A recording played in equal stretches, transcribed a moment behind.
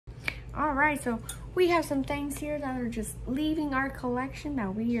All right, so we have some things here that are just leaving our collection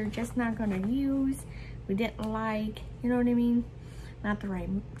that we are just not gonna use. We didn't like, you know what I mean? Not the right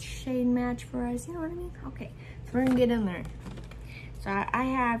shade match for us, you know what I mean? Okay, so we're gonna get in there. So I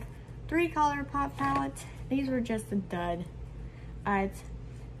have 3 color pop palettes. These were just a dud. I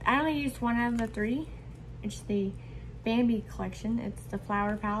only used 1 out of the 3. It's the Bambi collection. It's the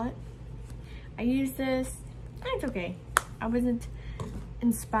flower palette. I used this, and it's okay. I wasn't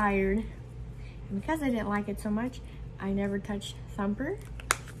inspired. And because I didn't like it so much, I never touched Thumper.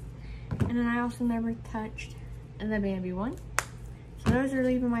 And then I also never touched the Bambi one. So those are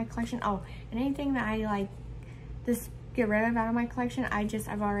leaving my collection. Oh, and anything that I like just get rid of out of my collection,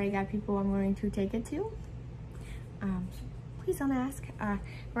 I've already got people I'm going to take it to. Please don't ask.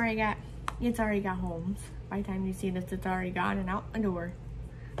 It's already got homes. By the time you see this, it's already gone and out the door.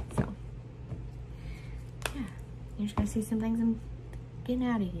 So, yeah, you're just gonna see some things I'm getting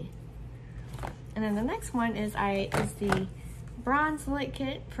out of here. And then the next one is the Bronze Lit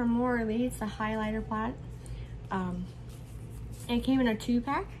Kit from Laura Lee. It's the highlighter palette. And it came in a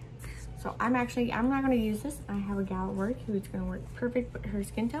 2-pack. So I'm not gonna use this. I have a gal at work who's gonna work perfect with her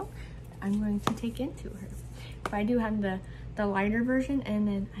skin tone. I'm going to take into her. But I do have the lighter version, and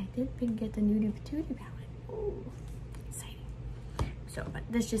then I did get the Nudie Patootie palette. Ooh, exciting. So, but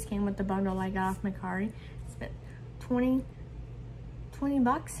this just came with the bundle I got off Mercari. Spent 20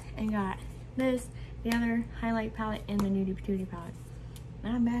 bucks and got this, the other highlight palette, and the Nudie Patootie palette.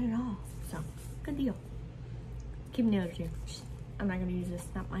 Not bad at all. So, good deal. Keeping the other 2. I'm not gonna use this,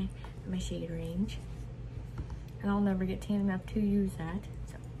 not my shade range. And I'll never get tan enough to use that.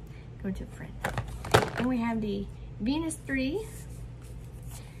 So, go to the friend. And we have the Venus 3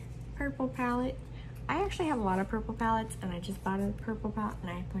 purple palette. I actually have a lot of purple palettes, and I just bought a purple palette, and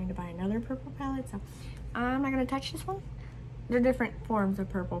I plan to buy another purple palette, so I'm not gonna touch this one. They're different forms of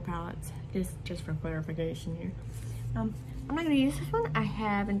purple palettes, just for clarification here. I'm not gonna use this one. I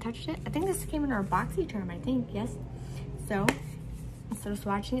haven't touched it. I think this came in our boxy term, I think, yes. So, instead of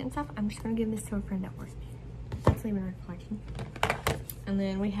swatching it and stuff, I'm just gonna give this to a friend at work. That's leaving our collection. And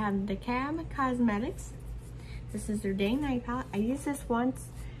then we have the Cab Cosmetics. This is their Day Night palette. I used this once.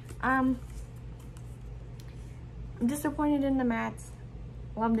 I'm disappointed in the mattes.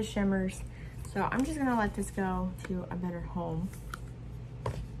 Love the shimmers. So I'm just gonna let this go to a better home.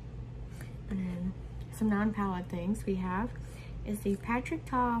 And then some non-palette things we have is the Patrick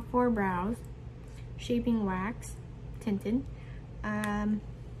Ta 4 Brows Shaping Wax Tinted. I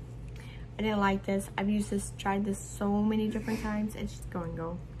didn't like this. I've used this, tried this so many different times. It's just go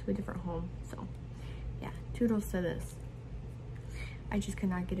to a different home. So yeah, toodles to this. I just could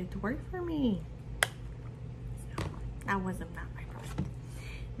not get it to work for me. So that wasn't my product.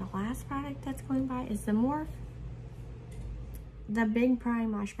 The last product that's going by is the Morphe, the Big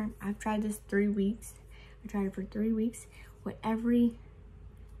Prime Lash Prime. I've tried this 3 weeks. I tried it for 3 weeks with every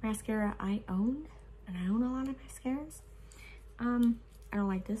mascara I own, and I own a lot of mascaras. I don't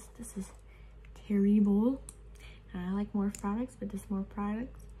like this. This is terrible. And I like Morphe products, but this Morphe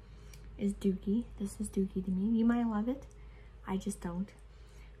product is dookie. This is dookie to me. You might love it. I just don't.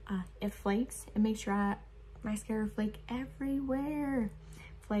 It flakes. It makes your mascara flake everywhere.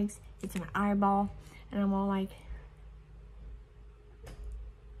 Flakes. It's in my eyeball. And I'm all like,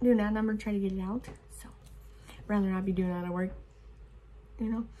 doing that number, try to get it out. So, I'd rather not be doing that at work.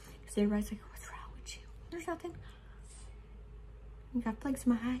 You know? Because everybody's like, what's wrong with you? There's nothing. You got flakes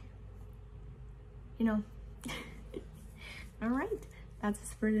in my eye. You know. Alright. That's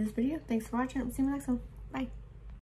it for this video. Thanks for watching. See you in the next one. Bye.